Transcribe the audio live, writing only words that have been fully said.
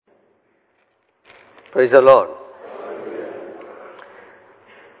Praise the Lord.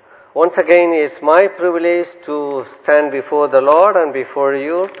 Once again, it's my privilege to stand before the Lord and before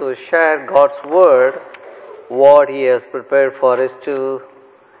you to share God's Word, what He has prepared for us to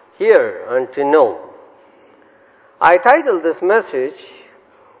hear and to know. I titled this message,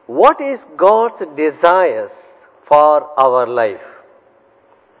 What is God's Desires for Our Life?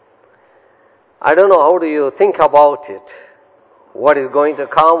 I don't know, how do you think about it? What is going to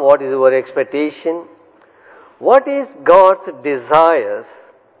come? What is your expectation? What is God's desires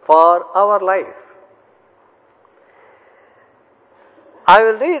for our life? I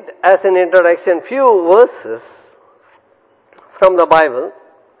will read as an introduction few verses from the Bible.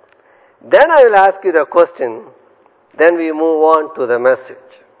 Then I will ask you the question. Then we move on to the message.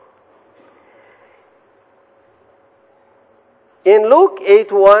 In Luke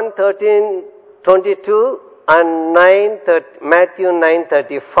 8:1, 13, 22 and Matthew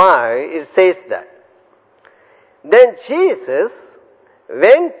 9:35, it says that, Then Jesus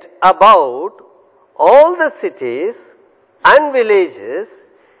went about all the cities and villages,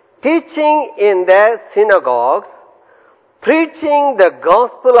 teaching in their synagogues, preaching the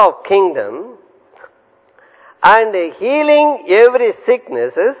gospel of kingdom, and healing every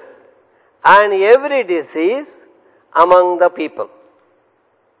sickness and every disease among the people.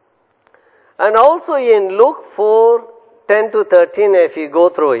 And also in Luke 4:10 to 13, if you go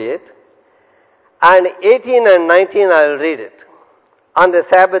through it, and 18 and 19, I will read it. On the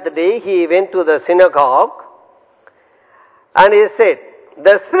Sabbath day, he went to the synagogue, and he said,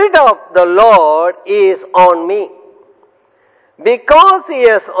 The Spirit of the Lord is on me, because He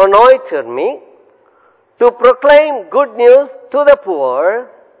has anointed me to proclaim good news to the poor.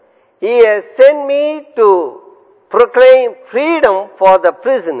 He has sent me to proclaim freedom for the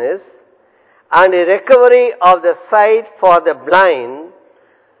prisoners and a recovery of the sight for the blind,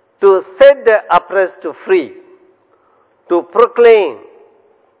 to set the oppressed free, to proclaim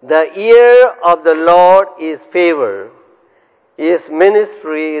the year of the Lord is favor. His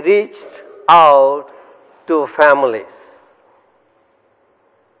ministry reached out to families.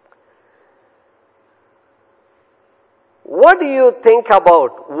 What do you think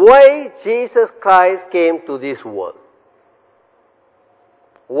about why Jesus Christ came to this world?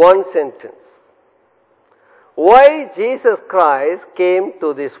 One sentence. Why Jesus Christ came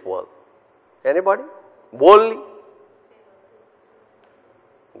to this world? Anybody? Boldly?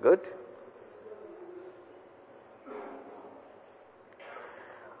 Good.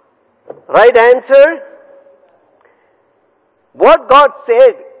 Right answer? What God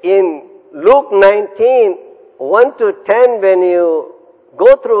said in Luke 19, 1 to 10, when you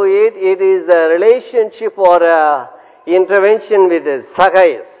go through it, it is a relationship or a intervention with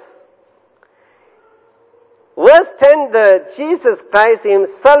Zacchaeus. Verse 10, Jesus Christ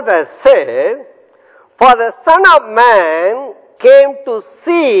Himself has said, For the Son of Man came to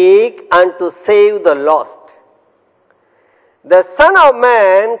seek and to save the lost. The Son of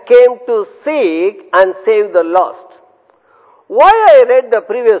Man came to seek and save the lost. Why I read the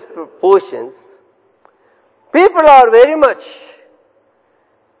previous portions? People are very much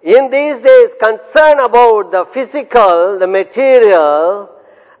in these days concerned about the physical, the material,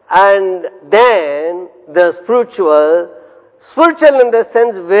 and then the spiritual in the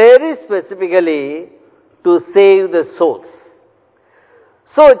sense very specifically to save the souls.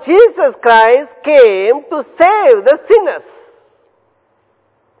 So Jesus Christ came to save the sinners.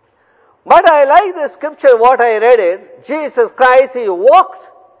 But I like the scripture, what I read it, Jesus Christ, He walked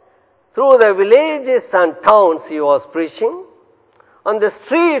through the villages and towns He was preaching, on the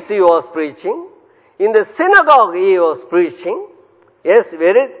streets He was preaching, in the synagogue He was preaching. Yes,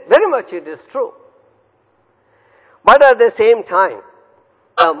 very much it is true. But at the same time,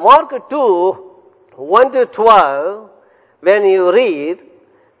 Mark 2, 1 to 12, when you read,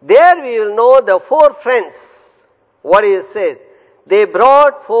 there we will know the four friends. What He said? They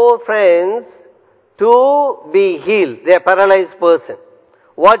brought four friends to be healed. They are paralyzed person.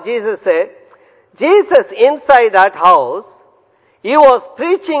 What Jesus said? Jesus inside that house, He was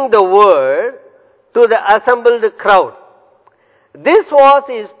preaching the word to the assembled crowd. This was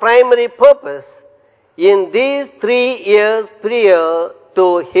His primary purpose in these 3 years prior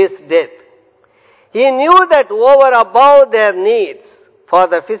to His death. He knew that over above their needs for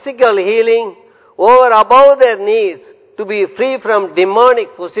the physical healing, over above their needs to be free from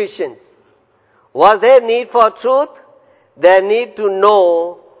demonic possessions, was there need for truth? Their need to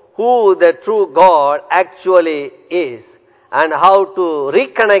know who the true God actually is and how to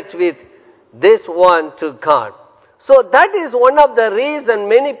reconnect with this one to God. So that is one of the reasons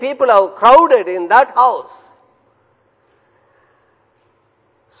many people are crowded in that house.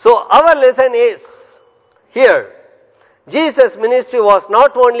 So our lesson is, Here, Jesus' ministry was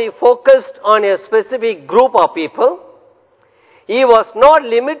not only focused on a specific group of people, he was not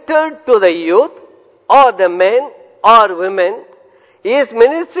limited to the youth or the men or women. His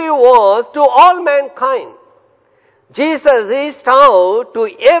ministry was to all mankind. Jesus reached out to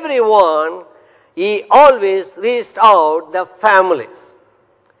everyone. He always reached out the families.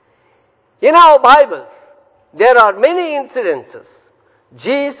 In our Bibles, there are many incidences.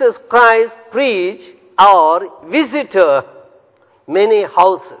 Jesus Christ preached or visited many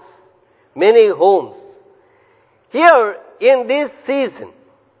houses, many homes. Here in this season,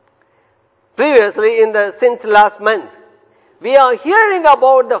 previously since last month, we are hearing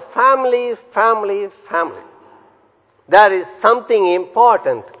about the family. There is something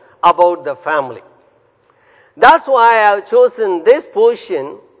important about the family. That's why I have chosen this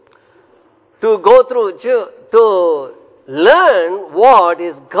portion to go through, to learn what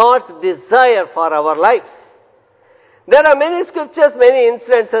is God's desire for our lives. There are many scriptures, many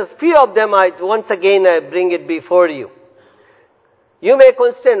instances. Few of them once again I bring it before you. You may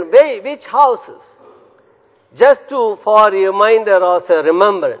question, which houses? Just for a reminder or a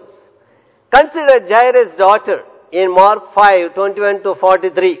remembrance. Consider Jairus' daughter in Mark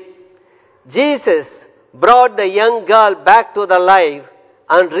 5:21-43. Jesus brought the young girl back to the life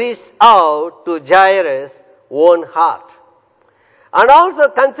and reached out to Jairus' own heart. And also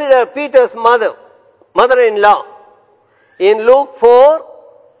consider Peter's mother-in-law. In Luke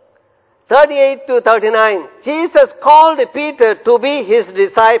 4:38-39, Jesus called Peter to be his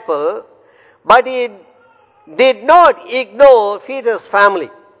disciple, but he did not ignore Peter's family.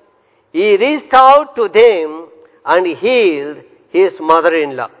 He reached out to them and healed his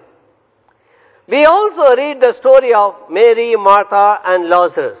mother-in-law. We also read the story of Mary, Martha, and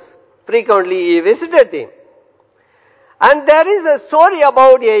Lazarus. Frequently he visited them. And there is a story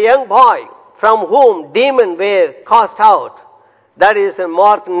about a young boy from whom demons were cast out. That is in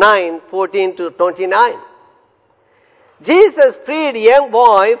Mark 9:14-29. Jesus freed a young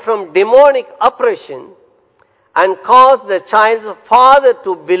boy from demonic oppression and caused the child's father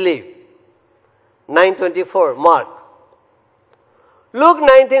to believe. 9:24, Mark. Luke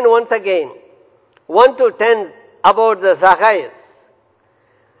 19 once again, 1-10 about the Zacchaeus.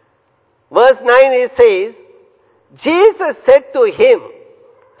 Verse 9 it says, Jesus said to him,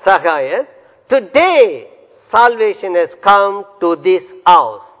 Zacchaeus, today salvation has come to this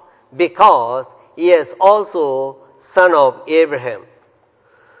house because he is also son of Abraham.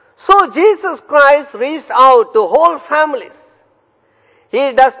 So Jesus Christ reached out to whole families.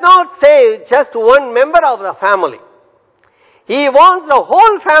 He does not save just one member of the family. He wants the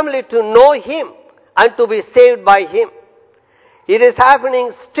whole family to know him and to be saved by him. It is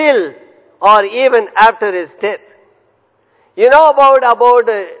happening still or even after his death. You know about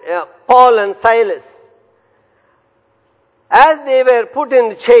Paul and Silas. As they were put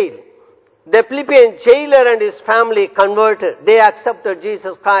in jail, the Philippian jailer and his family converted. They accepted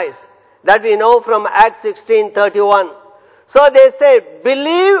Jesus Christ. That we know from Acts 16:31. So they said,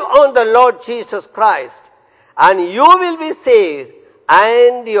 believe on the Lord Jesus Christ and you will be saved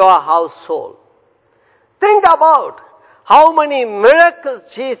and your household. Think about how many miracles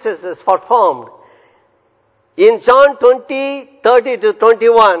Jesus has performed. In John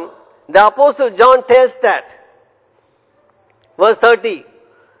 20:30-21, the Apostle John tells that. Verse 30,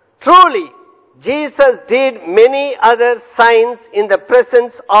 truly, Jesus did many other signs in the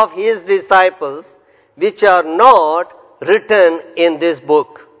presence of his disciples, which are not written in this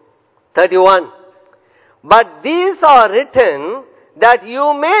book. 31, but these are written that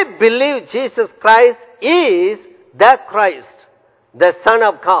you may believe Jesus Christ is the Christ, the Son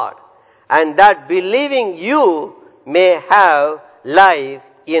of God, and that believing you may have life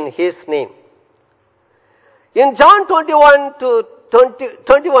in his name. In John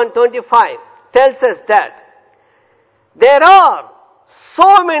 21:25 tells us that there are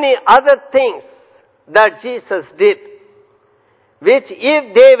so many other things that Jesus did, which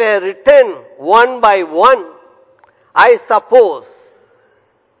if they were written one by one, I suppose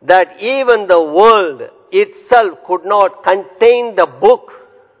that even the world itself could not contain the book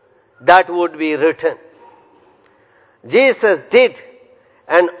that would be written. Jesus did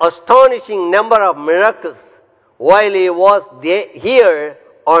an astonishing number of miracles while he was here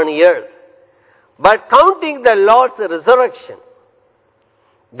on earth. But counting the Lord's resurrection,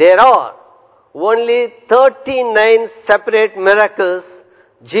 there are only 39 separate miracles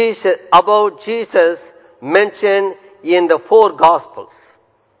about Jesus mentioned in the 4 Gospels.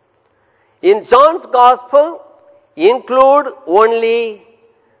 In John's Gospel, include only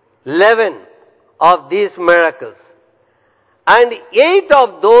 11 of these miracles. and 8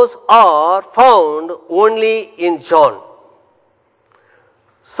 of those are found only in John.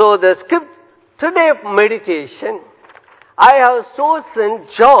 So the script today of meditation, I have chosen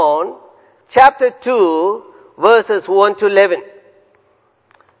John chapter 2 verses 1 to 11.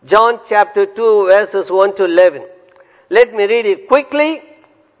 John chapter 2 verses 1 to 11. Let me read it quickly,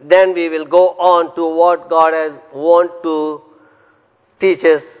 then we will go on to what God has want to teach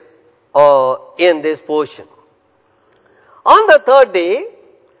us in this portion. On the third day,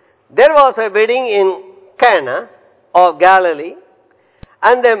 there was a wedding in Cana of Galilee,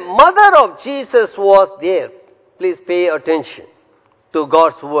 and the mother of Jesus was there. Please pay attention to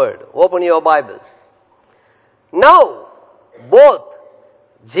God's word. Open your Bibles. Now, both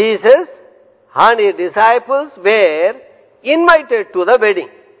Jesus and his disciples were invited to the wedding.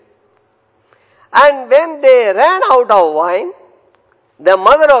 And when they ran out of wine, the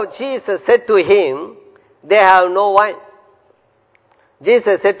mother of Jesus said to him, "They have no wine."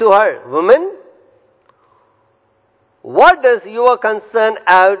 Jesus said to her, "Woman, what does your concern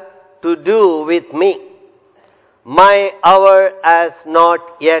have to do with me? My hour has not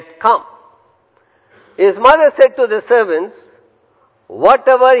yet come." His mother said to the servants,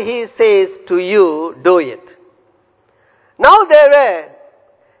 "Whatever he says to you, do it." Now there were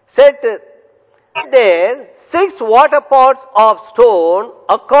set there 6 water pots of stone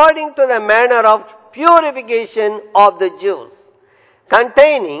according to the manner of purification of the Jews,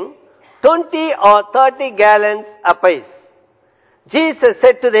 containing 20 or 30 gallons apiece. Jesus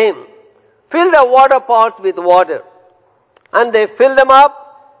said to them, "Fill the water pots with water." And they filled them up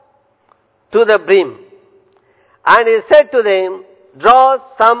to the brim. And he said to them, "Draw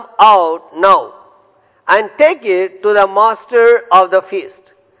some out now, and take it to the master of the feast."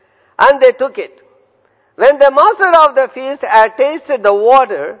 And they took it. When the master of the feast had tasted the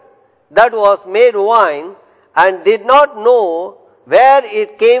water that was made wine, and did not know where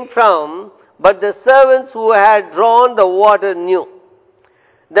it came from, but the servants who had drawn the water knew,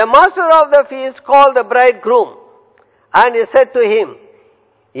 the master of the feast called the bridegroom, and he said to him,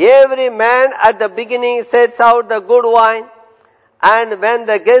 "Every man at the beginning sets out the good wine, and when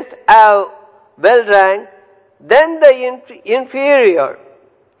the guests have well drank, then the inferior.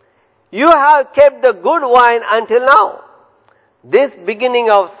 You have kept the good wine until now." This beginning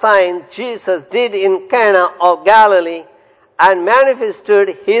of signs Jesus did in Cana of Galilee, and manifested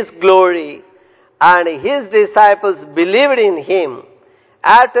his glory, and his disciples believed in him.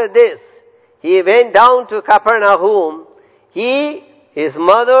 After this, he went down to Capernaum, he, his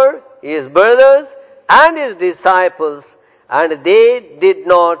mother, his brothers, and his disciples, and they did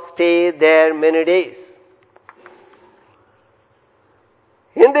not stay there many days.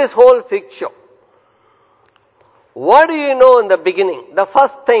 In this whole picture, what do you know in the beginning? The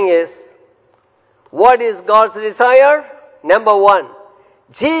first thing is, what is God's desire? Number 1,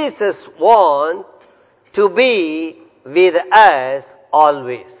 Jesus wants to be with us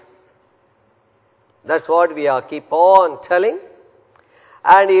always. That's what we are keep on telling.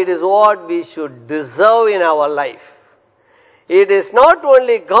 And it is what we should deserve in our life. It is not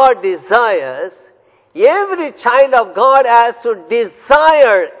only God desires, every child of God has to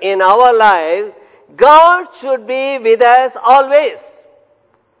desire in our life, God should be with us always.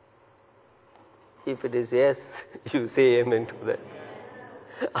 If it is yes, you say amen to that.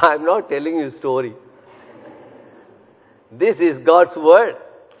 I am not telling you a story. This is God's word.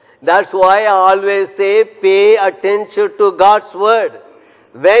 That's why I always say, pay attention to God's word.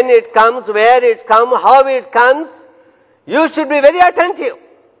 When it comes, where it comes, how it comes, you should be very attentive.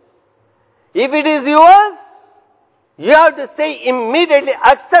 If it is yours, you have to say immediately,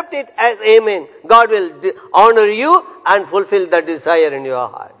 accept it as amen. God will honor you and fulfill the desire in your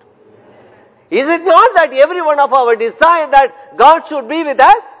heart. Is it not that every one of our desire that God should be with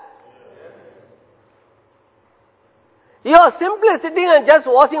us? You are simply sitting and just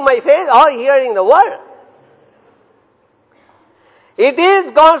washing my face or hearing the word. It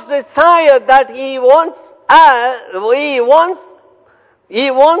is God's desire that He wants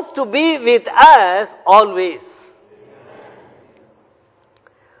to be with us always.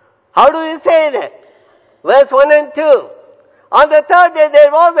 How do we say that? Verse 1 and 2. On the third day there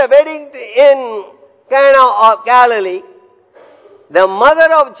was a wedding in Cana of Galilee. The mother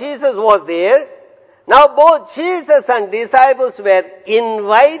of Jesus was there. Now both Jesus and disciples were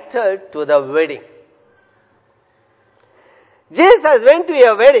invited to the wedding. Jesus went to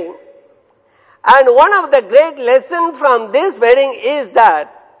a wedding, and one of the great lessons from this wedding is that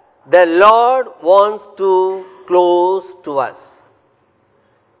the Lord wants to close to us.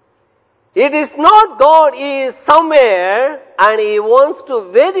 It is not God, He is somewhere and He wants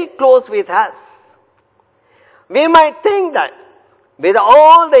to very close with us. We might think that with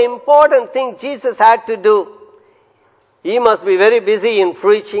all the important things Jesus had to do, he must be very busy in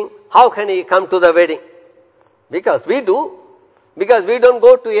preaching. How can he come to the wedding? Because we do. Because we don't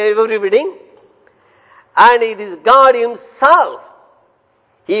go to every wedding. And it is God himself.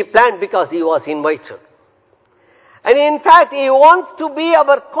 He planned because he was invited. And in fact, he wants to be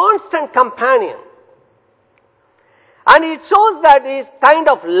our constant companion. And it shows that his kind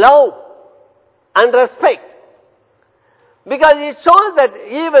of love and respect. Because it shows that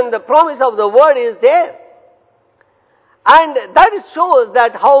even the promise of the word is there. And that shows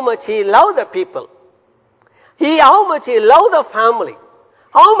that how much he loved the people. How much he loved the family.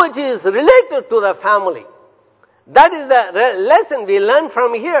 How much he is related to the family. That is the lesson we learn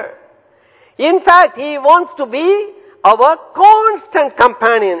from here. In fact, he wants to be our constant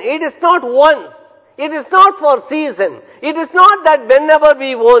companion. It is not once. It is not for season. It is not that whenever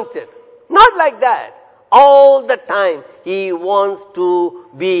we want it. Not like that. All the time, he wants to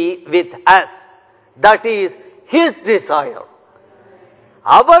be with us. That is his desire.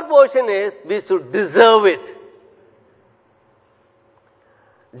 Our portion is we should deserve it.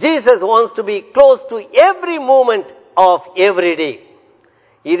 Jesus wants to be close to every moment of every day.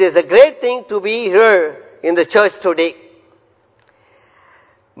 It is a great thing to be here in the church today.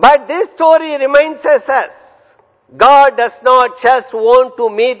 But this story reminds us, God does not just want to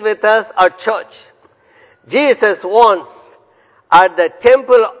meet with us at church. Jesus wants at the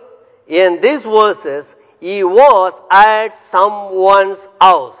temple in these verses, he was at someone's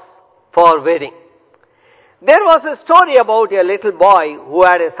house for wedding. There was a story about a little boy who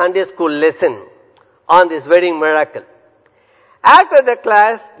had a Sunday school lesson on this wedding miracle. After the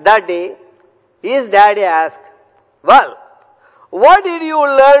class that day, his daddy asked, "Well, what did you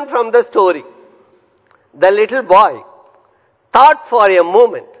learn from the story?" The little boy thought for a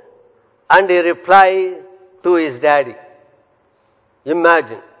moment and he replied to his daddy.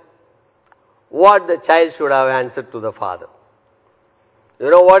 Imagine what the child should have answered to the father.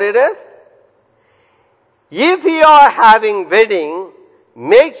 You know what it is? If you are having wedding,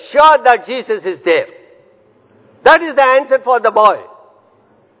 make sure that Jesus is there. That is the answer for the boy.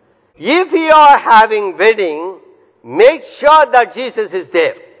 If you are having wedding, make sure that Jesus is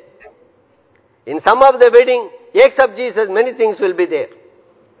there. In some of the wedding, except Jesus, many things will be there.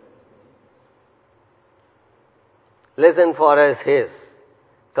 Lesson for us is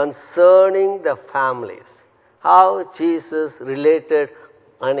concerning the families. How Jesus related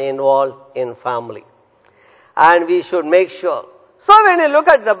and involved in family. And we should make sure. So when you look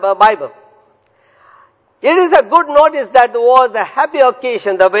at the Bible, it is a good notice that there was a happy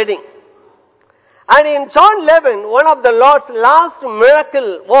occasion, the wedding. And in John 11, one of the Lord's last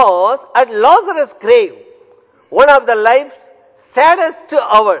miracle was at Lazarus' grave, one of the life's saddest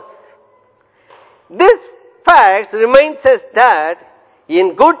hours. This fact reminds us that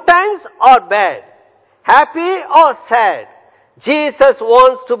in good times or bad, happy or sad, Jesus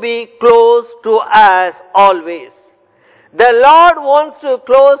wants to be close to us always. The Lord wants to be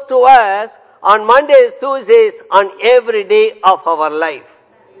close to us on Mondays, Tuesdays, on every day of our life.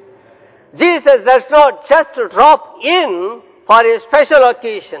 Jesus does not just drop in for his special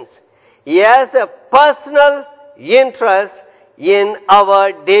occasions. He has a personal interest in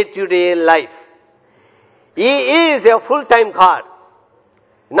our day-to-day life. He is a full-time God,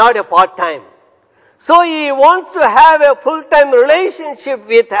 not a part-time. So he wants to have a full-time relationship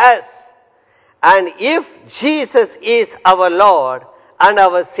with us. And if Jesus is our Lord and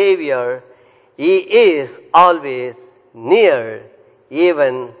our Savior, he is always near,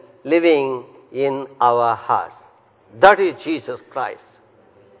 even living in our hearts. That is Jesus Christ.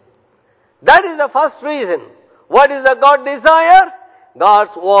 That is the first reason. What is the God desire? God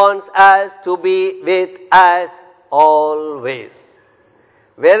wants us to be with us always.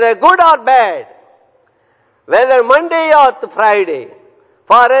 Whether good or bad, whether Monday or Friday,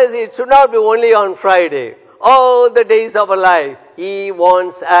 for us it should not be only on Friday. All the days of our life, he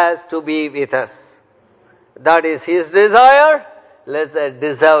wants us to be with us. That is his desire. Let's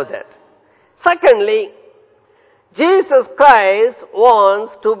deserve that. Secondly, Jesus Christ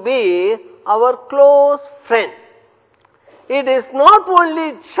wants to be our close friend. It is not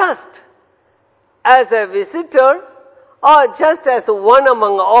only just as a visitor or just as one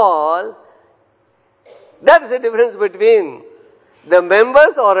among all. That is the difference between the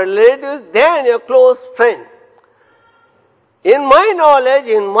members or relatives than your close friend. In my knowledge,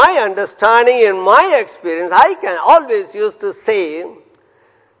 in my understanding, in my experience, I can always used to say,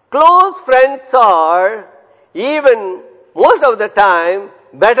 close friends are, even most of the time,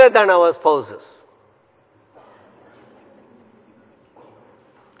 better than our spouses.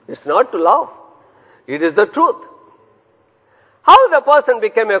 It's not to laugh. It is the truth. How the person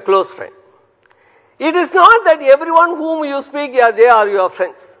became a close friend? It is not that everyone whom you speak, yeah, they are your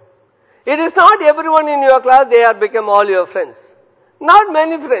friends. It is not everyone in your class, they are become all your friends. Not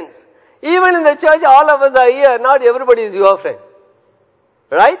many friends. Even in the church, all of us are here, not everybody is your friend.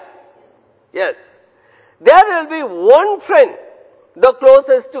 Right? Yes. There will be one friend, the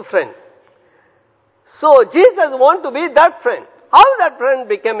closest friend. So Jesus wants to be that friend. How that friend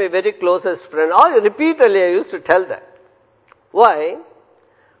became a very closest friend? Repeatedly I used to tell that. Why?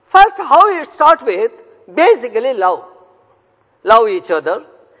 First, how it starts with, basically love. Love each other,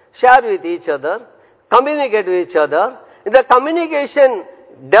 share with each other, communicate with each other. The communication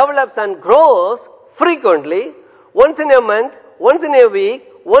develops and grows frequently, once in a month, once in a week,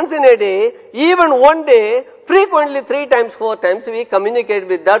 once in a day, even one day, frequently 3 times, 4 times, we communicate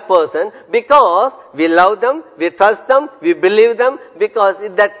with that person because we love them, we trust them, we believe them, because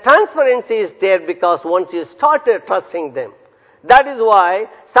that transparency is there because once you started trusting them. That is why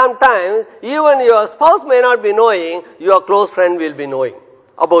sometimes even your spouse may not be knowing, your close friend will be knowing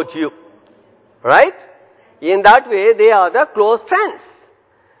about you. Right? In that way, they are the close friends.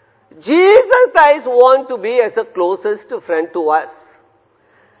 Jesus Christ wants to be as a closest friend to us.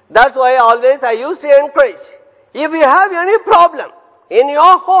 That's why always I used to encourage, if you have any problem in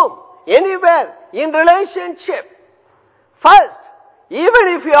your home, anywhere, in relationship, first,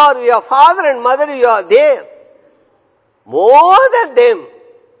 even if you are your father and mother, you are there, more than them,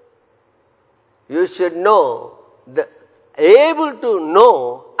 you should know, able to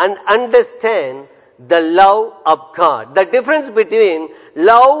know and understand the love of God. The difference between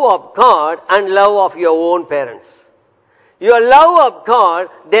love of God and love of your own parents. Your love of God,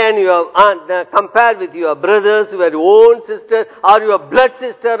 then you compare with your brothers, your own sister, or your blood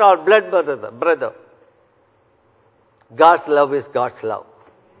sister or blood brother. God's love is God's love.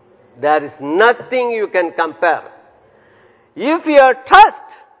 There is nothing you can compare. If your trust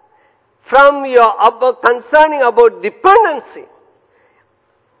from your concerning about dependency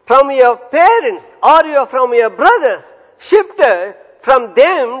from your parents or from your brothers shifted from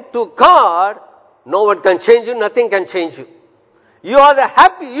them to God, no one can change you, nothing can change you. You are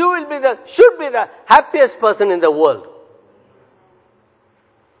should be the happiest person in the world.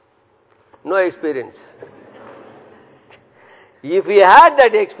 No experience. If you had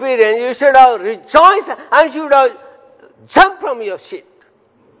that experience, you should have rejoiced and should have jumped from your seat.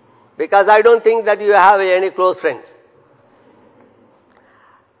 Because I don't think that you have any close friends.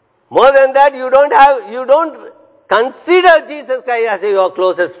 More than that, you don't consider Jesus Christ as your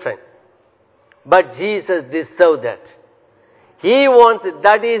closest friend. But Jesus deserves that. He wants it.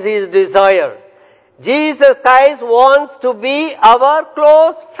 That is His desire. Jesus Christ wants to be our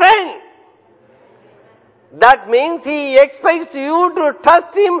close friend. That means He expects you to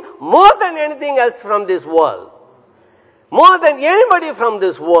trust Him more than anything else from this world. More than anybody from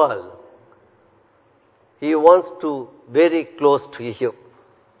this world. He wants to very close to you.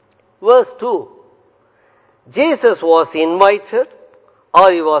 Verse 2. Jesus was invited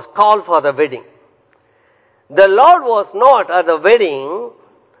or He was called for the wedding. The Lord was not at the wedding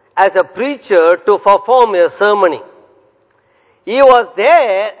as a preacher to perform a ceremony. He was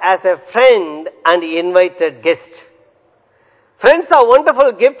there as a friend and invited guest. Friends are a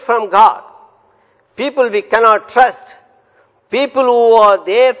wonderful gift from God. People we cannot trust. People who are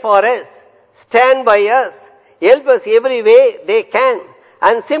there for us, stand by us, help us every way they can,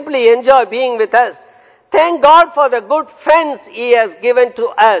 and simply enjoy being with us. Thank God for the good friends He has given to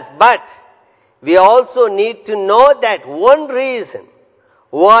us, but we also need to know that one reason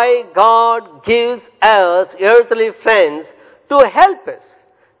why God gives us earthly friends to help us,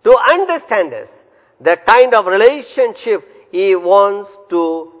 to understand us, the kind of relationship He wants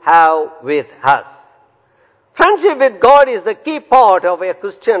to have with us. Friendship with God is the key part of a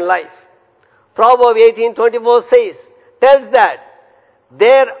Christian life. Proverbs 18:24 tells that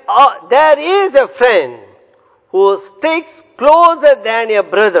there is a friend who sticks closer than a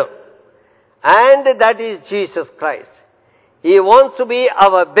brother, and that is Jesus Christ. He wants to be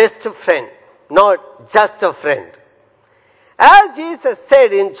our best friend, not just a friend. As Jesus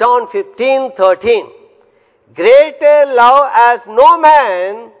said in John 15:13, greater love has no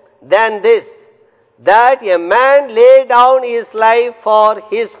man than this, that a man lay down his life for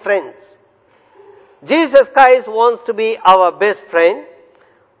his friends. Jesus Christ wants to be our best friend,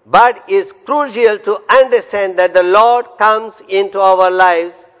 but it's crucial to understand that the Lord comes into our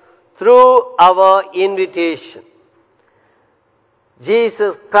lives through our invitation.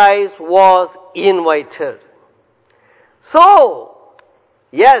 Jesus Christ was invited. So,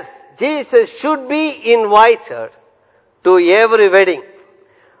 yes, Jesus should be invited to every wedding.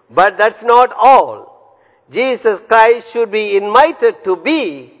 But that's not all. Jesus Christ should be invited to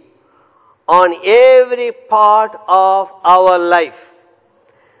be on every part of our life.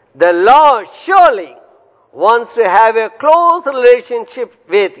 The Lord surely wants to have a close relationship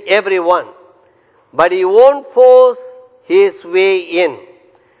with everyone, but He won't force His way in.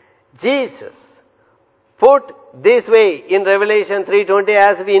 Jesus put this way in Revelation 3:20,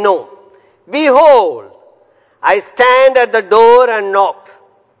 as we know. Behold, I stand at the door and knock.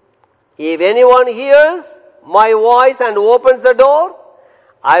 If anyone hears my voice and opens the door,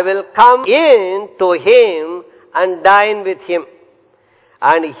 I will come in to him and dine with him,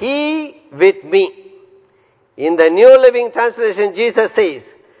 and he with me. In the New Living Translation, Jesus says,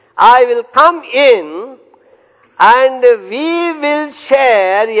 I will come in and we will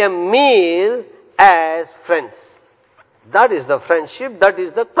share a meal as friends. That is the friendship, that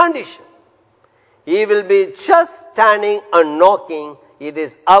is the condition. He will be just standing and knocking. It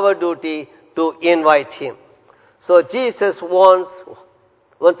is our duty to invite him. So Jesus wants,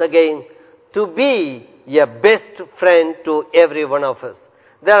 once again, to be a best friend to every one of us.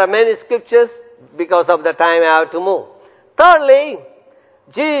 There are many scriptures. Because of the time I have to move. Thirdly,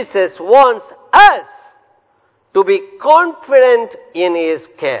 Jesus wants us to be confident in His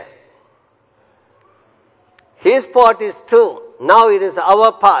care. His part is true. Now it is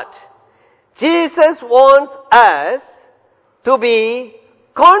our part. Jesus wants us to be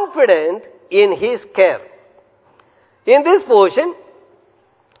confident in His care. In this portion,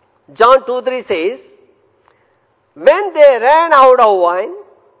 John 2:3 says, when they ran out of wine,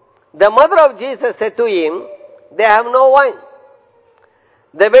 the mother of Jesus said to him, they have no wine.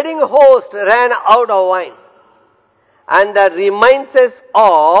 The wedding host ran out of wine. And that reminds us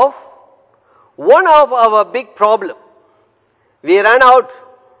of one of our big problems. We run out.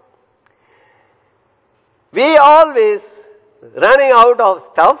 We always running out of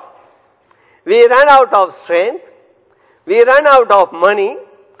stuff. We run out of strength. We run out of money.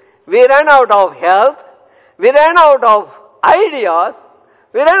 We run out of health. We run out of ideas.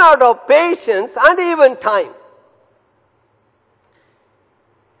 We run out of patience and even time.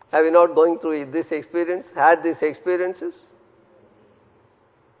 Have you not going through this experience, had these experiences?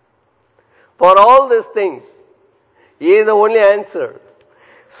 For all these things, He is the only answer.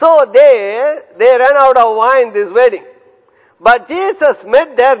 So they ran out of wine this wedding. But Jesus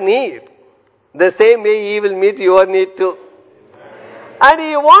met their need. The same way He will meet your need too. And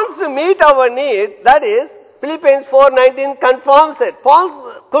He wants to meet our need, that is, Philippians 4:19 confirms it.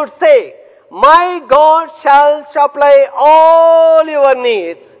 Paul could say, my God shall supply all your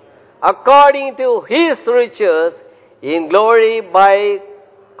needs according to His riches in glory by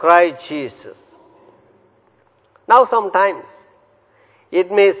Christ Jesus. Now sometimes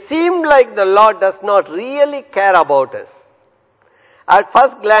it may seem like the Lord does not really care about us. At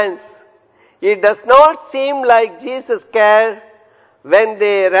first glance, it does not seem like Jesus cared when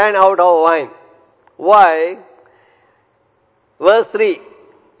they ran out of wine. Why? Verse 3.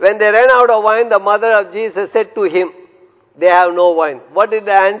 When they ran out of wine, the mother of Jesus said to him, they have no wine. What did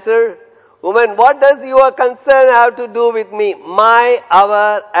they answer? Woman, what does your concern have to do with me? My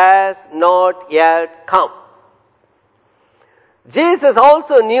hour has not yet come. Jesus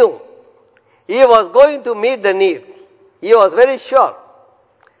also knew He was going to meet the need. He was very sure.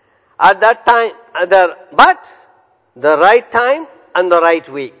 At that time, but the right time and the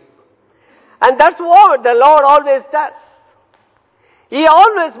right way. And that's what the Lord always does. He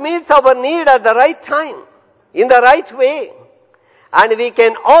always meets our need at the right time, in the right way. And we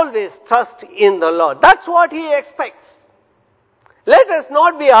can always trust in the Lord. That's what He expects. Let us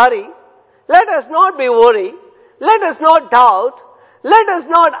not be hurry. Let us not be worried. Let us not doubt. Let us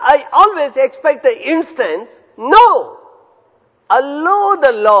not, I always expect the instant. No. Allow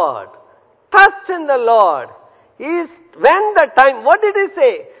the Lord. Trust in the Lord. When the time, what did He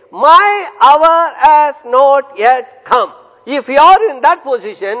say? My hour has not yet come. If you are in that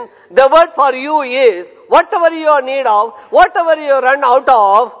position, the word for you is, whatever you are in need of, whatever you run out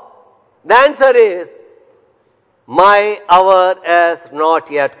of, the answer is, my hour has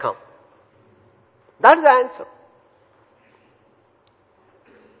not yet come. That's the answer.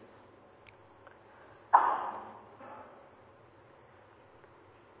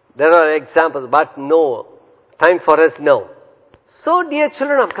 There are examples, but no. Time for us now. So, dear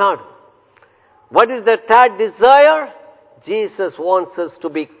children of God, what is the third desire? Jesus wants us to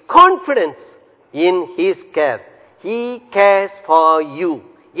be confident in His care. He cares for you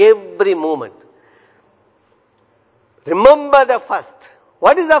every moment. Remember the first.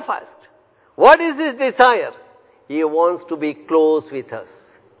 What is the first? What is His desire? He wants to be close with us.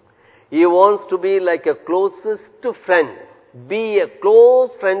 He wants to be like a closest friend. Be a close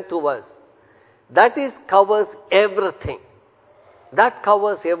friend to us. That is covers everything. That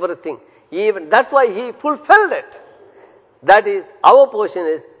covers everything. Even that's why he fulfilled it. That is, our portion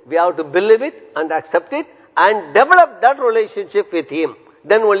is we have to believe it and accept it and develop that relationship with him.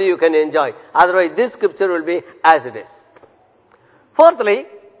 Then only you can enjoy. Otherwise, this scripture will be as it is. Fourthly,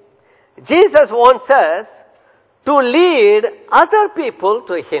 Jesus wants us to lead other people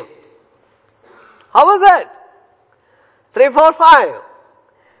to him. How was that? 3, 4, 5.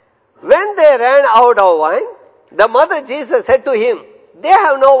 When they ran out of wine, the mother Jesus said to him, they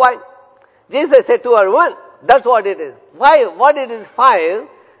have no wine. Jesus said to her, 1. That's what it is. 5. What it is 5?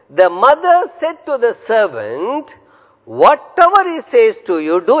 The mother said to the servant, whatever he says to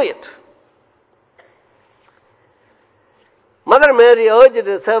you, do it. Mother Mary urged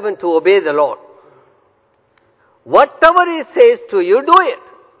the servant to obey the Lord. Whatever he says to you, do it.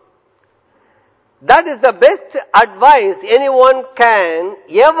 That is the best advice anyone can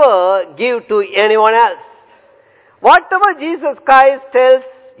ever give to anyone else. Whatever Jesus Christ tells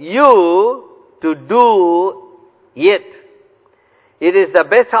you to do it. It is the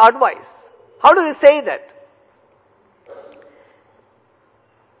best advice. How do you say that?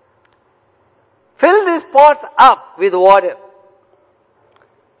 Fill these pots up with water.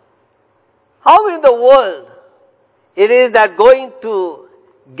 How in the world it is that going to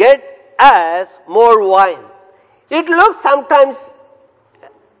get us more wine? It looks sometimes,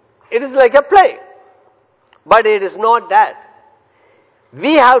 it is like a play. But it is not that.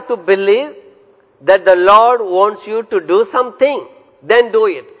 We have to believe that the Lord wants you to do something. Then do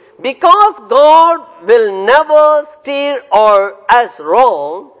it. Because God will never steer us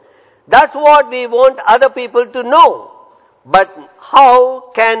wrong, that's what we want other people to know. But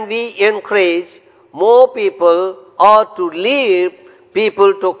how can we encourage more people or to lead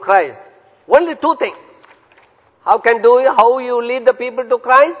people to Christ? Only 2 things. How you lead the people to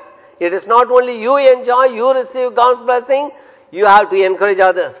Christ? It is not only you enjoy, you receive God's blessing, you have to encourage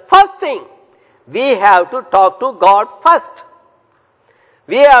others. First thing, we have to talk to God first.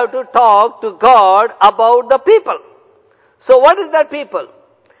 We have to talk to God about the people. So what is that people?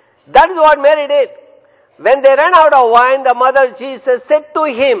 That is what Mary did. When they ran out of wine, the mother Jesus said to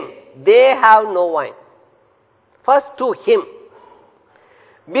him, they have no wine. First to him.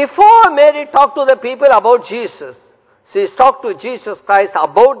 Before Mary talked to the people about Jesus, she talked to Jesus Christ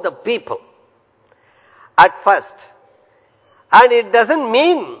about the people at first. And it doesn't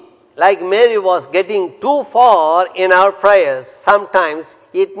mean like Mary was getting too far in our prayers. Sometimes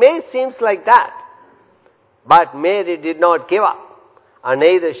it may seem like that. But Mary did not give up, and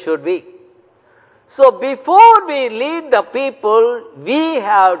neither should we. So before we lead the people, we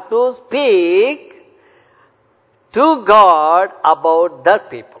have to speak to God about that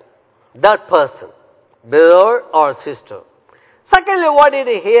people, that person, brother or sister. Secondly, what did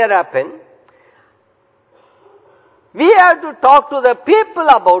here happen? We have to talk to the people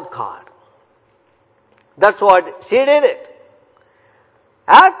about God. That's what she did it.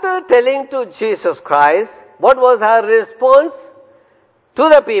 After telling to Jesus Christ, what was her response? To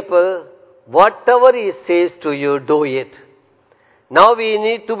the people, whatever he says to you, do it. Now we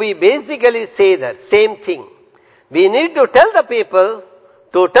need to basically say that same thing. We need to tell the people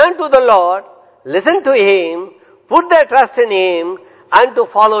to turn to the Lord, listen to him, put their trust in him, and to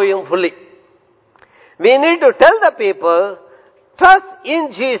follow him fully. We need to tell the people, trust in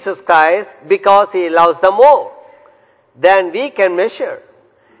Jesus Christ because he loves them more than we can measure.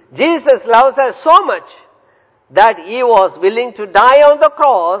 Jesus loves us so much that he was willing to die on the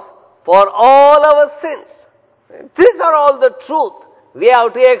cross for all our sins. These are all the truth we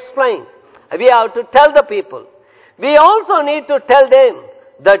have to explain. We have to tell the people. We also need to tell them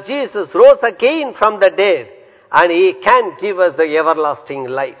that Jesus rose again from the dead and he can give us the everlasting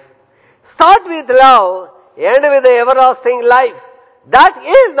life. Start with love, end with the everlasting life. That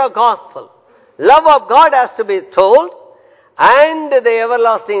is the gospel. Love of God has to be told and the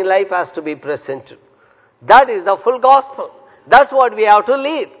everlasting life has to be presented. That is the full gospel. That's what we have to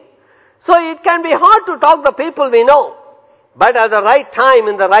lead. So it can be hard to talk the people we know. But at the right time,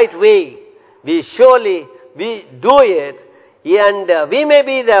 in the right way, we do it. And we may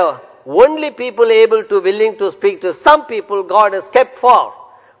be the only people willing to speak to some people God has kept for.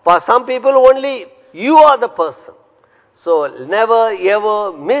 For some people only you are the person. So never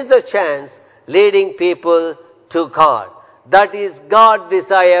ever miss the chance leading people to God. That is God's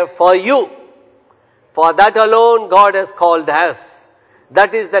desire for you. For that alone God has called us.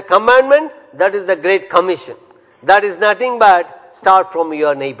 That is the commandment. That is the great commission. That is nothing but start from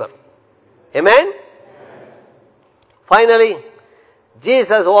your neighbor. Amen? Finally,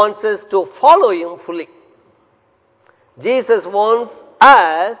 Jesus wants us to follow him fully. Jesus wants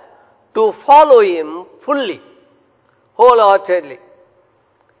us to follow Him fully, wholeheartedly.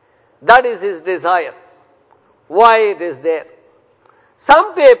 That is His desire. Why it is there?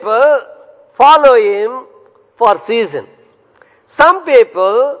 Some people follow Him for season. Some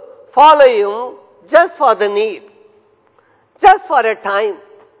people follow Him just for the need, just for a time.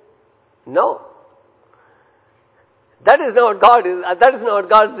 No. That is not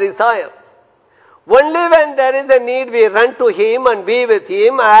God's desire. Only when there is a need we run to Him and be with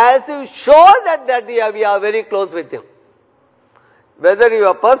Him as to show that we are very close with Him. Whether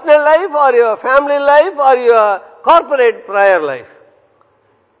your personal life or your family life or your corporate prayer life.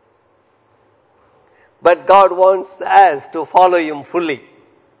 But God wants us to follow Him fully,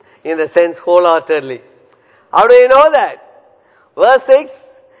 in the sense wholeheartedly. How do you know that? Verse 6,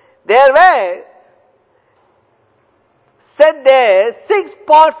 there were set there 6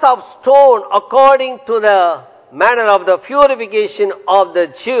 pots of stone according to the manner of the purification of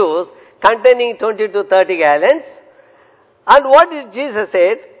the Jews, containing 20 to 30 gallons. And what did Jesus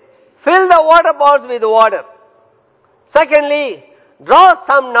say? Fill the water pots with water. Secondly, draw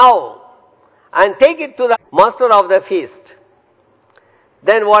some now and take it to the master of the feast.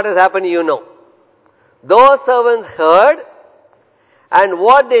 Then what has happened, you know. Those servants heard and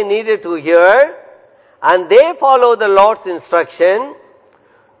what they needed to hear, and they followed the Lord's instruction.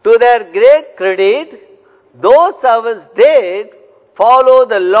 To their great credit, those servants did follow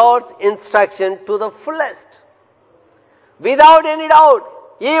the Lord's instruction to the fullest. Without any doubt,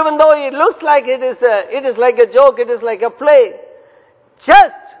 even though it looks like it is like a joke, it is like a play,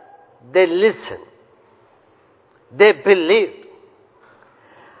 just they listened. They believed.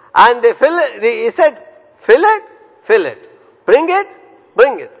 And they he said, fill it, fill it. Bring it,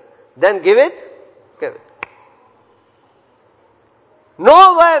 bring it. Then give it, give it.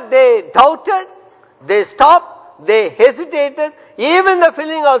 Nowhere they doubted, they stopped, they hesitated. Even the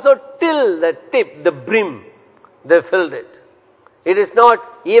filling also till the tip, the brim, they filled it. It is not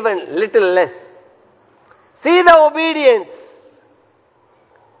even little less. See the obedience.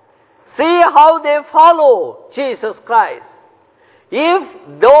 See how they follow Jesus Christ.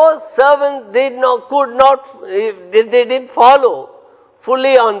 If those servants they didn't follow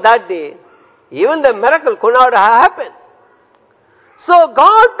fully on that day, even the miracle could not have happened. So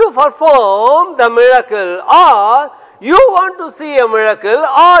God to perform the miracle, or you want to see a miracle,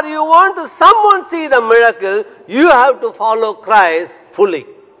 or you want to someone see the miracle, you have to follow Christ fully.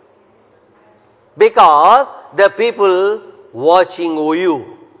 Because the people watching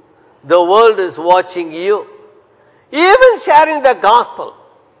you. The world is watching you. Even sharing the gospel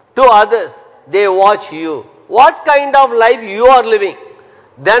to others, they watch you. What kind of life you are living,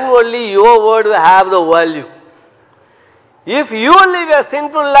 then only your word will have the value. If you live a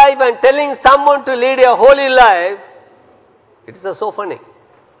sinful life and telling someone to lead a holy life, it is so funny,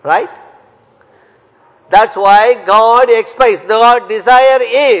 right? That's why God expects, God's desire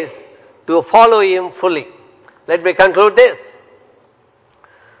is to follow Him fully. Let me conclude this.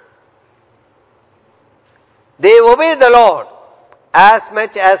 They obey the Lord as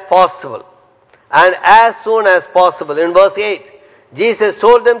much as possible and as soon as possible. In verse 8, Jesus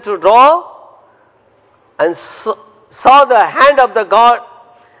told them to draw and saw the hand of the God.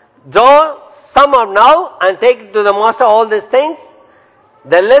 Draw some of now and take it to the master, all these things.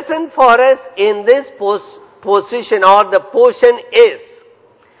 The lesson for us in this position or the portion is,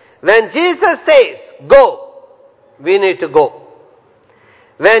 when Jesus says, go, we need to go.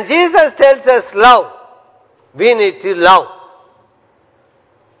 When Jesus tells us love, we need to love.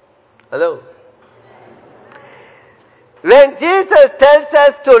 Hello? When Jesus tells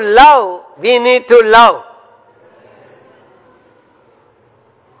us to love, we need to love.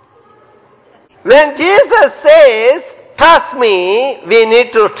 When Jesus says, trust me, we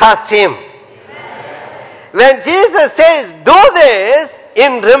need to trust Him. When Jesus says, do this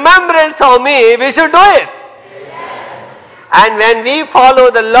in remembrance of me, we should do it. And when we follow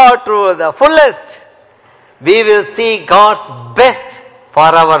the Lord to the fullest, we will see God's best for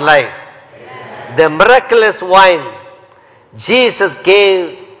our life. The miraculous wine Jesus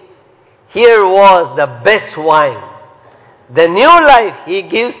gave here was the best wine. The new life He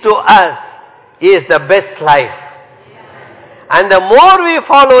gives to us is the best life. And the more we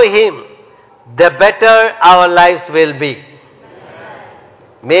follow Him, the better our lives will be.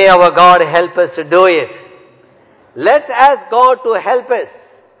 May our God help us to do it. Let's ask God to help us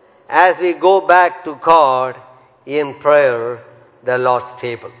as we go back to God in prayer, the Lord's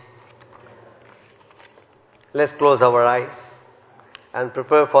table. Let's close our eyes and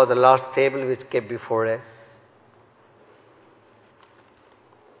prepare for the Lord's table which came before us.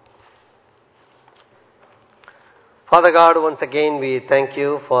 Father God, once again we thank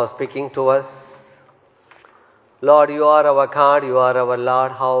you for speaking to us. Lord, you are our God, you are our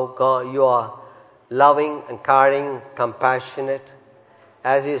Lord. How God, you are loving and caring, compassionate.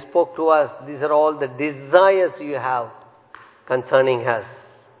 As you spoke to us, these are all the desires you have concerning us.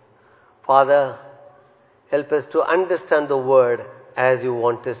 Father, help us to understand the word as you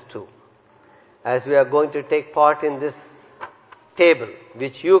want us to. As we are going to take part in this table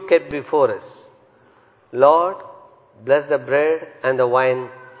which you kept before us, Lord, bless the bread and the wine.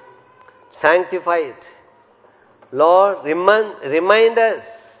 Sanctify it. Lord, remind us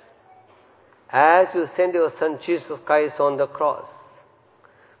as you send your Son Jesus Christ on the cross.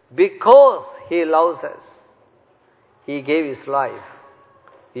 Because He loves us, He gave His life.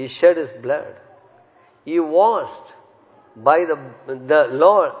 He shed His blood. He washed by the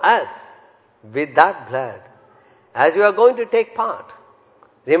Lord us with that blood. As you are going to take part,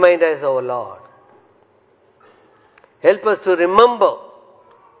 remind us, O Lord. Help us to remember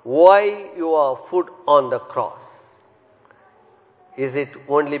why you are put on the cross. Is it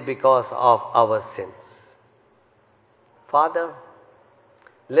only because of our sins? Father,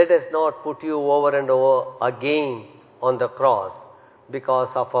 let us not put you over and over again on the cross because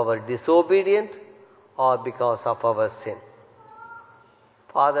of our disobedience or because of our sin.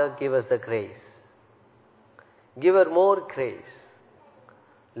 Father, give us the grace. Give us more grace.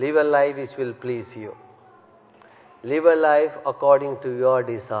 Live a life which will please you. Live a life according to your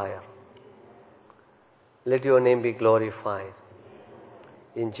desire. Let your name be glorified.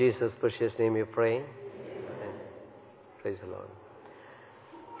 In Jesus' precious name we pray. Amen. Praise the Lord.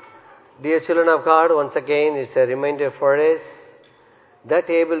 Dear children of God, once again it's a reminder for us. That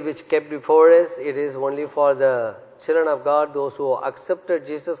table which kept before us, it is only for the children of God, those who accepted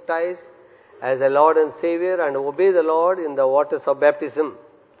Jesus Christ as a Lord and Savior and obey the Lord in the waters of baptism.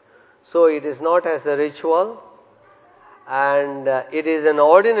 So it is not as a ritual, and it is an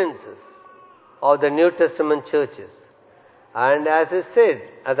ordinances of the New Testament churches. And as I said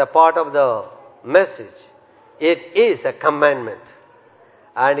at the part of the message, it is a commandment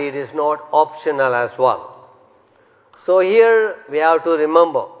and it is not optional as well. So here we have to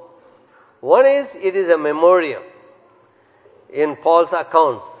remember, one is, it is a memorial. In Paul's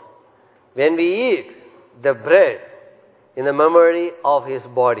accounts, when we eat the bread in the memory of his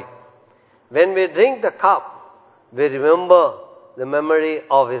body, when we drink the cup, we remember the memory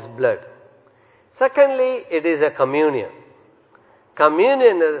of his blood. Secondly, it is a communion.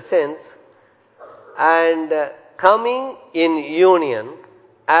 Communion in a sense, and coming in union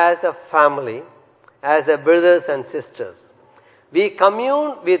as a family, as a brothers and sisters. We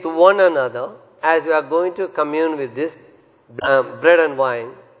commune with one another as we are going to commune with this bread and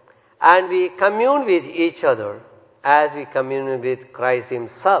wine, and we commune with each other as we commune with Christ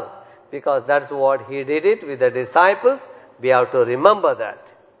Himself, because that's what He did it with the disciples. We have to remember that.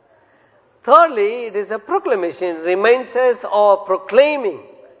 Thirdly, it is a proclamation. It reminds us of proclaiming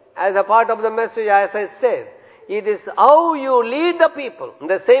as a part of the message, as I said. It is how you lead the people. In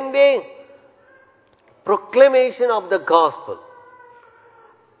the same way, proclamation of the gospel.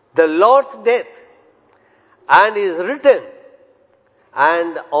 The Lord's death and His return.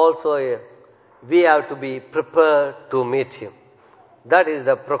 And also we have to be prepared to meet Him. That is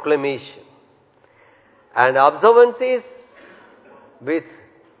the proclamation. And observance is with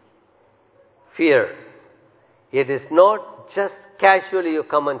fear. It is not just casually you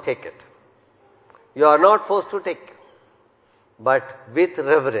come and take it. You are not forced to take, but with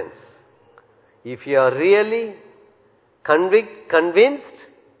reverence. If you are really convinced,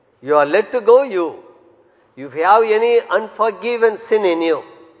 you are let to go, if you have any unforgiven sin in you,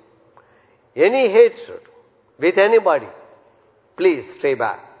 any hatred with anybody, please stay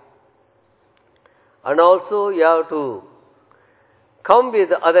back. And also you have to come with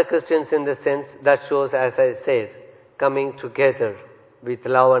other Christians in the sense that shows, as I said, coming together with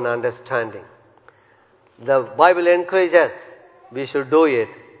love and understanding. The Bible encourages we should do it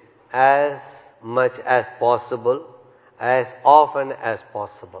as much as possible, as often as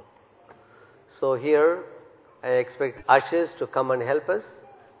possible. So here I expect ushers to come and help us.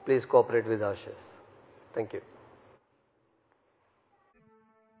 Please cooperate with ushers. Thank you.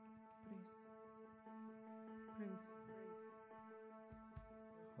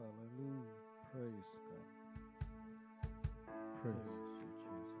 Hallelujah. Praise God. Praise you, Jesus.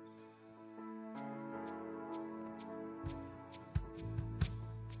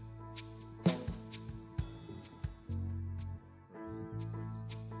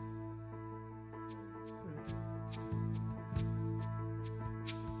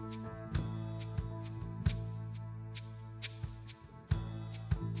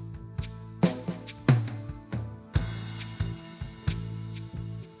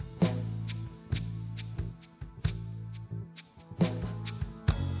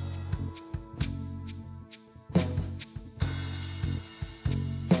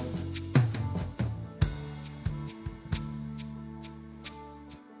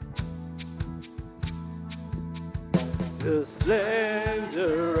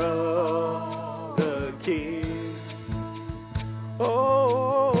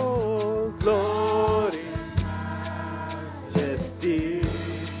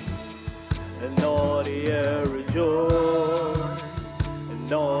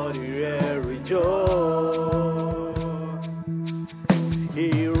 an ordinary joy.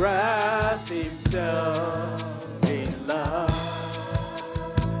 He wraps himself in love,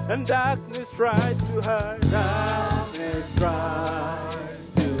 and darkness tries to hide. Darkness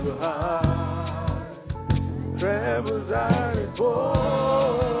tries to hide. Trembles at his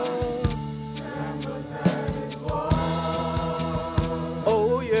voice. Trembles at his voice.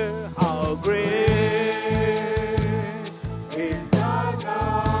 Oh yeah, how great is our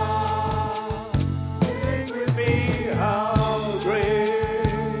God. Sing with me, how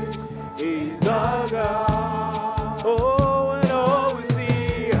great is our God. Oh, and oh, we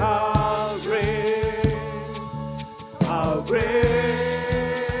see how great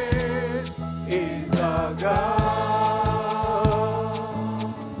is our God.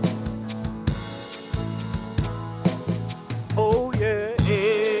 Oh yeah,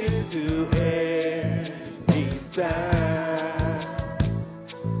 end to end he stands,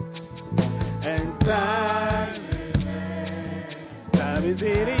 and time is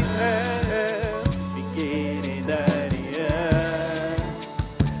in his hand, beginning and the end,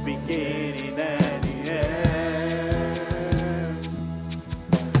 beginning and the end.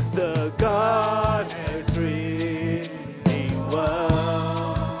 The Godhead Trinity one,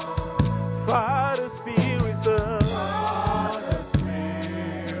 Father, Spirit, Son,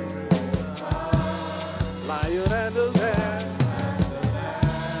 Lion and the Lamb,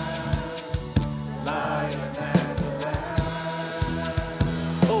 Lion and the Lamb.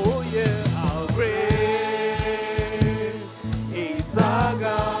 Oh yeah, how great is our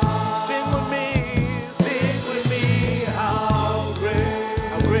God. Sing with me, how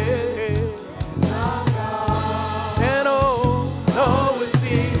great is our God. And oh, we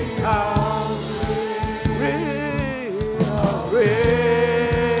see how great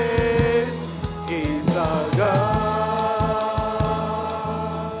is our God.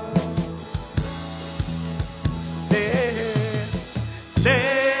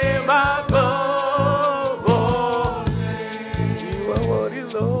 Name above all names. You are worthy,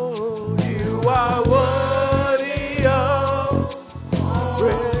 Lord. You are worthy of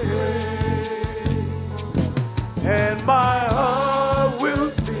praise. And my heart will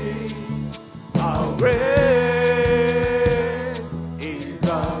sing how great is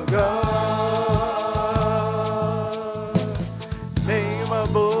our God. Name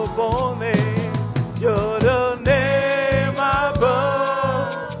above all names. You're the name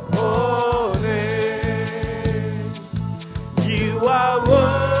above all names. You are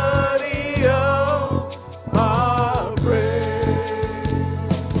worthy of our praise.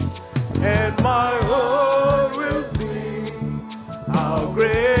 And my heart will sing how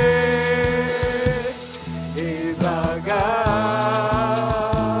great is our God.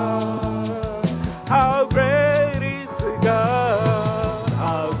 How great is the God.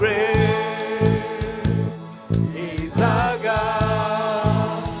 How great is our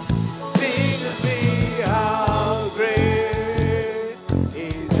God. Sing with me, how great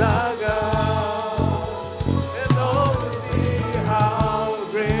is our God. And all will see how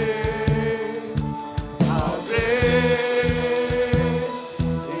great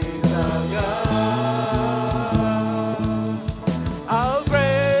is our God. How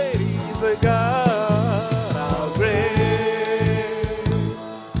great is the God. How great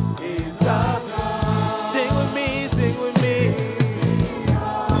is our God. Sing with me, sing with me.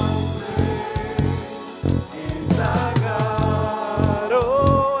 How great is our God.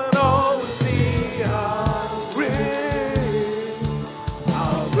 Oh, and all will see how great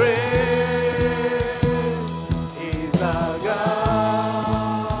is our God.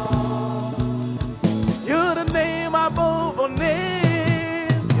 You're the name above all names.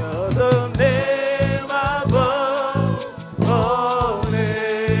 You're the name above all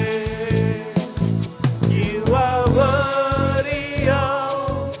names. You are worthy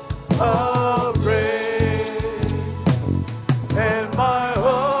of our praise. And my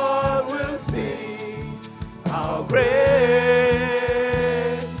heart will sing how great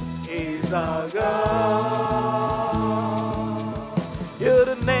is our God. You're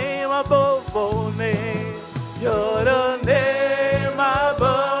the name above all names. You're the name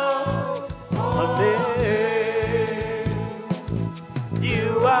above all names.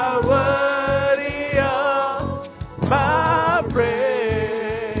 You are worthy of my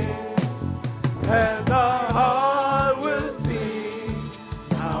praise. And our heart will sing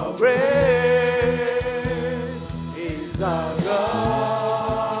how great is our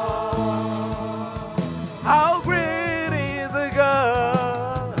God.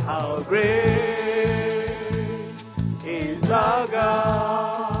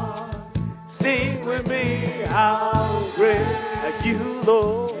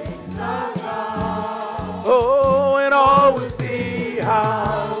 Lord. Oh, and all will see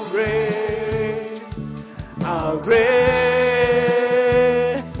how great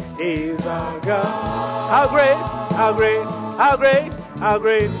is our God. How great, how great, how great, how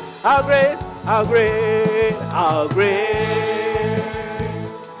great, how great, how great, how great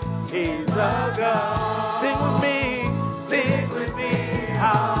is our God. Sing with me,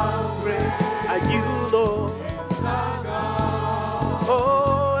 how great are you, Lord?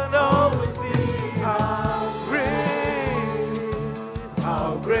 Oh, and all will see how great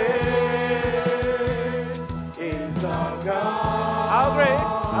is our God. How great,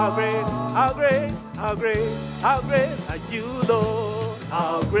 how great, how great, how great, how great are you, Lord?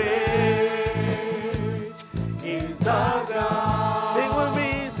 How great is our God. Sing with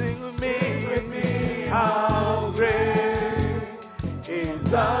me, how great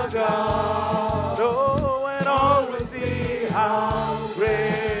is our God. Oh, and all will see how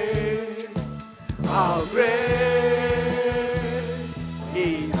great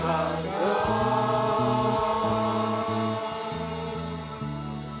is our God.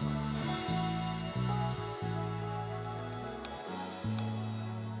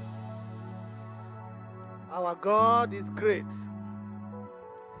 Our God is great.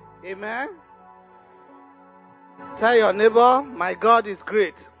 Amen. Tell your neighbor, my God is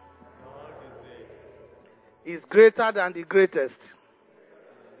great. He's greater than the greatest.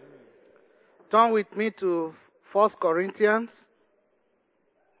 Turn with me to 1 Corinthians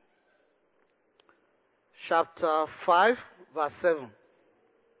chapter 5, verse 7.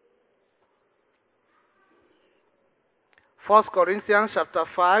 1 Corinthians chapter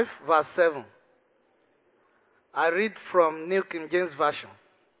 5, verse 7. I read from New King James Version.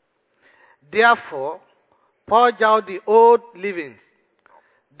 Therefore, purge out the old leavings,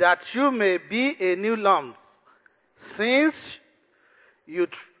 that you may be a new lump, since you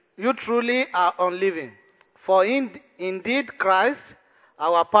truly are unleavened. For indeed Christ,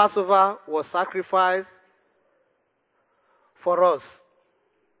 our Passover, was sacrificed for us.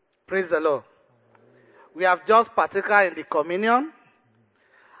 Praise the Lord. We have just partaken in the communion.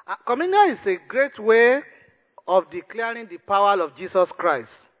 Communion is a great way of declaring the power of Jesus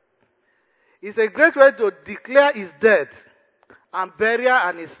Christ. It's a great way to declare his death and burial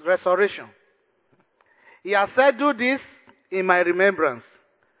and his resurrection. He has said, do this in my remembrance.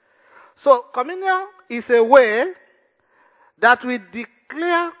 So communion is a way that we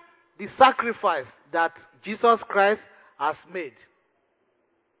declare the sacrifice that Jesus Christ has made.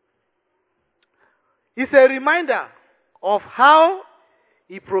 It's a reminder of how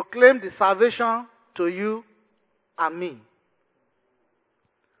he proclaimed the salvation to you and me.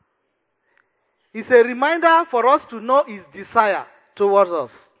 It's a reminder for us to know his desire towards us.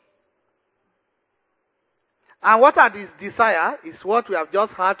 And what are his desire is what we have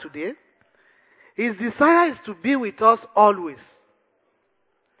just heard today. His desire is to be with us always.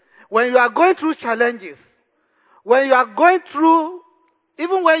 When you are going through challenges, when you are going through,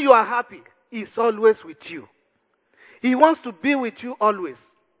 even when you are happy, he's always with you. He wants to be with you always.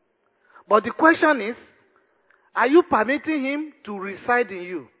 But the question is, are you permitting him to reside in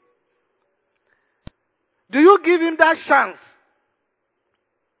you? Do you give him that chance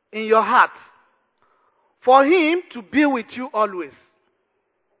in your heart for him to be with you always?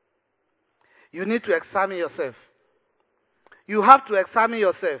 You need to examine yourself. You have to examine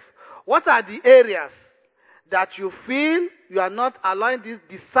yourself. What are the areas that you feel you are not allowing this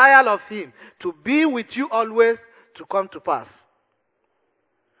desire of him to be with you always to come to pass?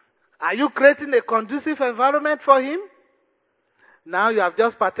 Are you creating a conducive environment for him? Now you have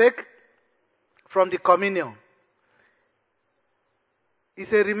just partaken from the communion.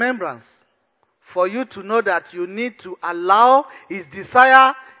 It's a remembrance for you to know that you need to allow his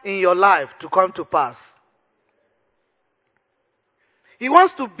desire in your life to come to pass. He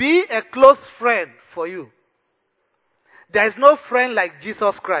wants to be a close friend for you. There is no friend like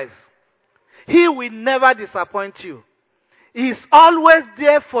Jesus Christ. He will never disappoint you. He is always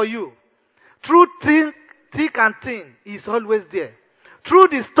there for you. Through thick and thin, he is always there. Through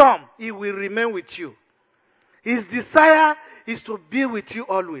the storm, he will remain with you. His desire is to be with you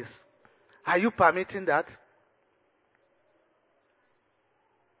always. Are you permitting that?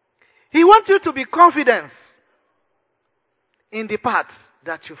 He wants you to be confident in the path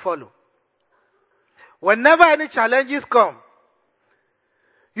that you follow. Whenever any challenges come,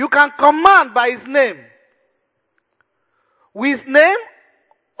 you can command by his name. With his name,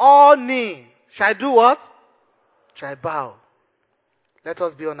 all knee shall do what? Shall bow. Let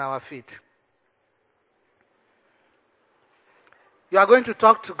us be on our feet. You are going to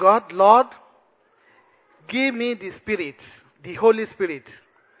talk to God. Lord, give me the spirit the Holy Spirit,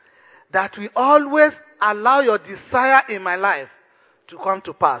 that will always allow your desire in my life to come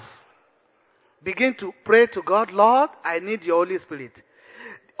to pass. Begin to pray to God, Lord, I need your Holy Spirit.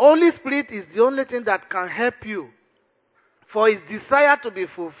 Holy Spirit is the only thing that can help you for his desire to be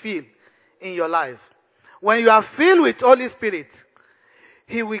fulfilled in your life. When you are filled with Holy Spirit,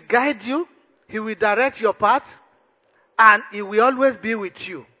 he will guide you, he will direct your path, and he will always be with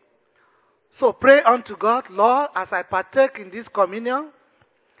you. So pray unto God, Lord, as I partake in this communion,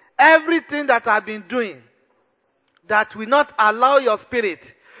 everything that I've been doing that will not allow your spirit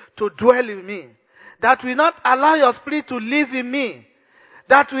to dwell in me, that will not allow your spirit to live in me,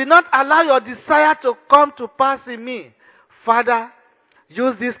 that will not allow your desire to come to pass in me, Father,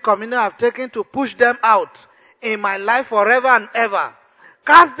 use this communion I've taken to push them out in my life forever and ever.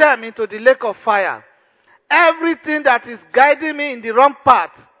 Cast them into the lake of fire. Everything that is guiding me in the wrong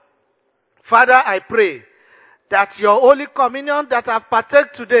path, Father, I pray that your holy communion that I've partaken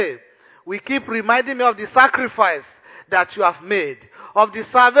today will keep reminding me of the sacrifice that you have made, of the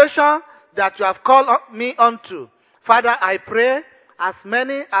salvation that you have called me unto. Father, I pray as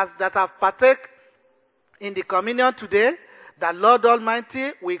many as that have partaken in the communion today, that Lord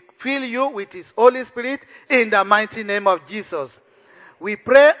Almighty will fill you with his Holy Spirit in the mighty name of Jesus. We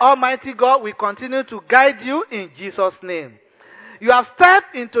pray, Almighty God, will continue to guide you in Jesus' name. You have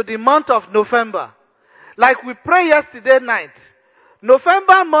stepped into the month of November. Like we prayed yesterday night,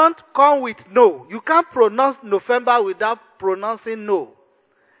 November month come with no. You can't pronounce November without pronouncing no.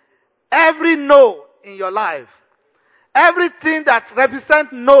 Every no in your life, everything that represents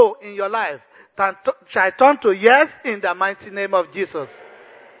no in your life, shall turn to yes in the mighty name of Jesus.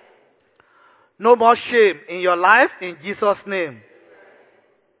 No more shame in your life in Jesus' name.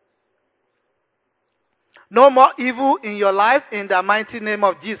 No more evil in your life in the mighty name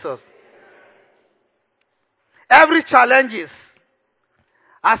of Jesus. Every challenges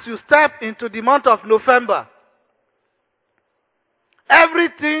as you step into the month of November,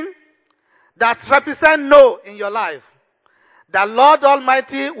 everything that represents no in your life, the Lord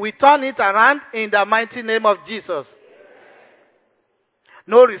Almighty will turn it around in the mighty name of Jesus.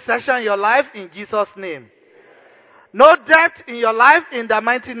 No recession in your life in Jesus' name. No death in your life in the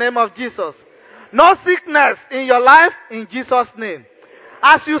mighty name of Jesus. No sickness in your life in Jesus' name.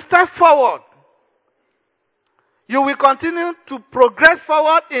 As you step forward, you will continue to progress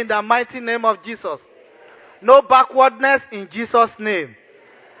forward in the mighty name of Jesus. No backwardness in Jesus' name.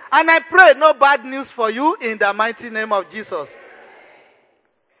 And I pray no bad news for you in the mighty name of Jesus.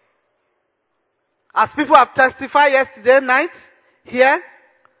 As people have testified yesterday night here,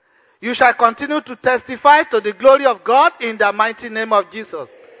 you shall continue to testify to the glory of God in the mighty name of Jesus.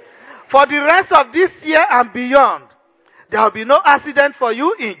 For the rest of this year and beyond, there will be no accident for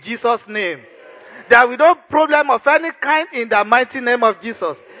you in Jesus' name. There will be no problem of any kind in the mighty name of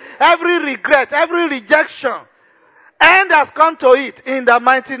Jesus. Every regret, every rejection, end has come to it in the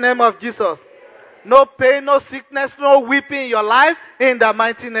mighty name of Jesus. No pain, no sickness, no weeping in your life in the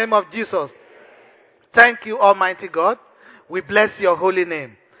mighty name of Jesus. Thank you, Almighty God. We bless your holy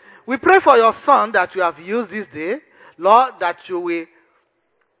name. We pray for your son that you have used this day, Lord, that you will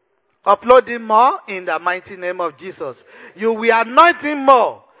upload him more in the mighty name of Jesus. You will anoint him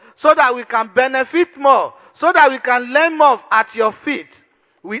more so that we can benefit more, so that we can learn more at your feet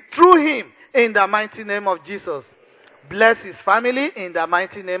through him in the mighty name of Jesus. Bless his family in the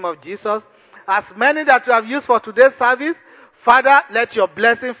mighty name of Jesus. As many that you have used for today's service, Father, let your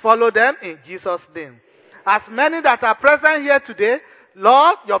blessing follow them in Jesus' name. As many that are present here today,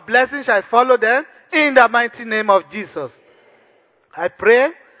 Lord, your blessing shall follow them in the mighty name of Jesus. I pray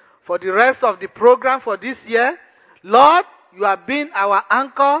for the rest of the program for this year. Lord, you have been our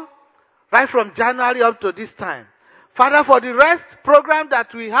anchor right from January up to this time. Father, for the rest program that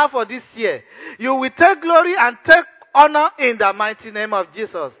we have for this year, you will take glory and take honor in the mighty name of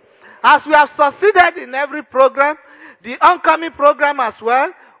Jesus. As we have succeeded in every program, the oncoming program as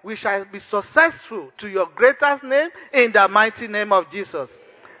well, we shall be successful to your greatest name in the mighty name of Jesus.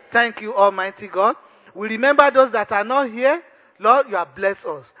 Thank you, Almighty God. We remember those that are not here. Lord, you have blessed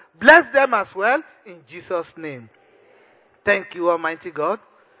us. Bless them as well in Jesus' name. Thank you, Almighty God.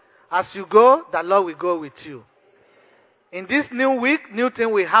 As you go, the Lord will go with you. In this new week, new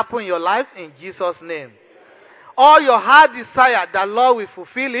thing will happen in your life in Jesus' name. All your heart desire, the Lord will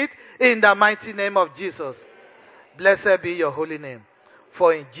fulfill it in the mighty name of Jesus. Blessed be your holy name.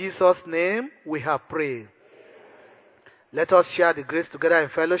 For in Jesus' name we have prayed. Let us share the grace together in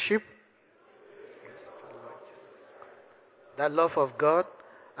fellowship. The love of God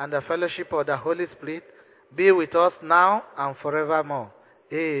and the fellowship of the Holy Spirit be with us now and forevermore.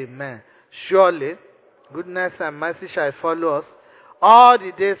 Amen. Surely Goodness and mercy shall follow us all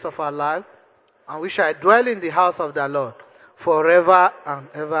the days of our life, and we shall dwell in the house of the Lord forever and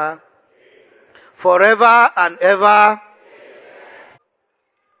ever. Forever and ever.